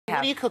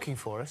are you cooking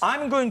for us?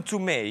 I'm going to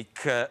make...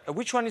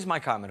 which one is my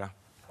camera?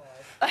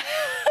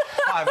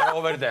 Five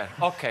over there.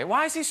 OK,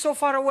 why is he so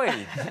far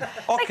away?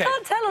 I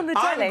can't tell on the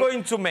telly. I'm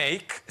going to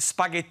make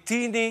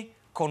spaghettini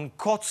con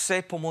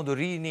cozze,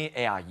 pomodorini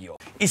e aglio.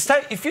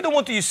 If you don't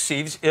want to use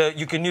sieves,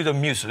 you can use a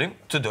muslin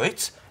to do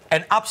it,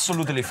 and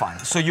absolutely fine.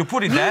 So you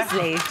put it there.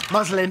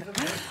 Muslin.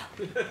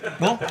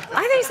 No? I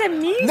thought you said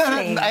muesli. No,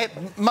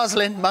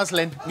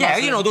 muslin. Yeah,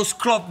 you know, those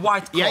cloth,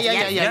 white cloth.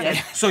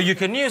 Yeah. So you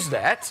can use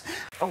that.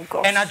 Oh,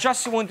 gosh. And I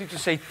just wanted to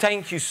say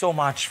thank you so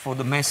much for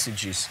the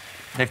messages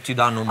that you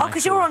done on my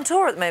because you're on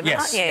tour at the moment, yes,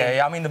 aren't you?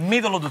 Yeah, I'm in the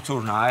middle of the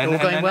tour now.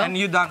 And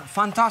you've done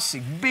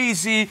fantastic,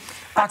 busy.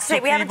 That's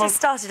it, we haven't just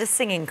started a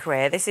singing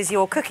career, this is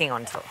your cooking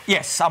on tour.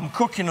 Yes, I'm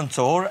cooking on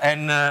tour,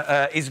 and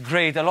it's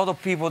great. A lot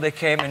of people, they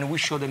came and we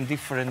show them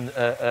different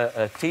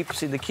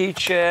tips in the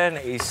kitchen.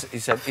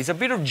 It's a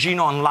bit of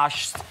Gino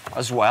Unleashed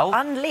as well.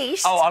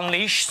 Unleashed? Oh,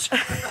 Unleashed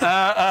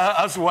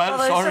as well,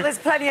 sorry. So there's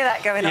plenty of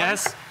that going on.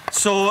 Yes.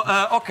 So,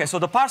 OK, so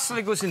the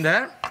parsley goes in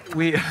there.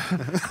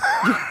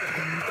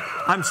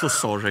 I'm so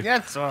sorry. Yeah,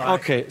 it's all right.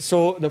 OK,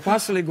 so the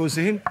parsley goes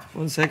in.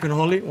 1 second,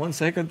 Holly. 1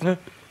 second.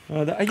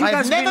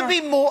 I've never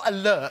been more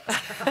alert.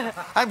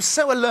 I'm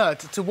so alert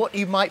to what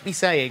you might be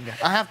saying,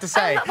 I have to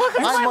say.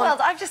 Welcome to my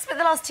world. I've just spent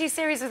the last 2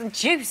 series with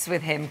Juice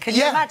with him. Can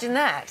you imagine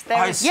that?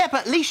 Yeah,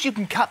 but at least you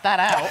can cut that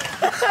out.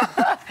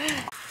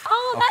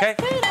 Oh, that's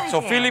good idea.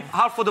 So, Philip,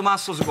 half of the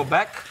mussels go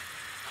back.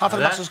 Half of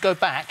the mussels go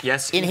back?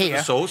 Yes, in here.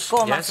 The sauce. Go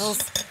on, yes. mussels.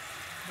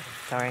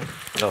 Sorry.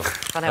 Look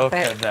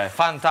at that.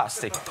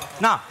 Fantastic.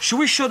 Now, should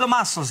we show the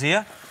mussels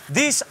here?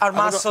 These are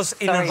mussels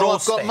in a raw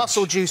I've got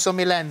muscle juice on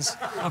my lens.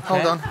 Okay.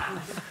 Hold on.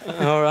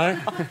 All right.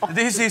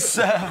 This is...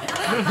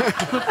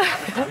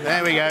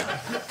 There we go.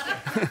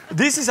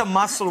 This is a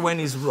mussel when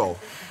it's raw,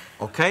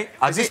 OK?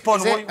 At this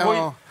point,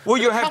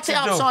 what you have to do...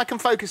 Cut it up so I can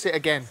focus it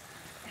again.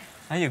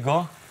 There you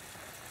go.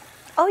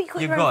 Oh, you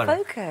got your own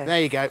focus.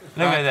 There you go.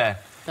 Look at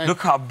that.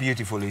 Look how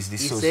beautiful is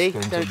this sauce. You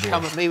see? Don't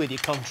come at me with your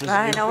contras.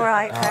 Right, all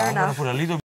right, fair enough. I'm going to put a little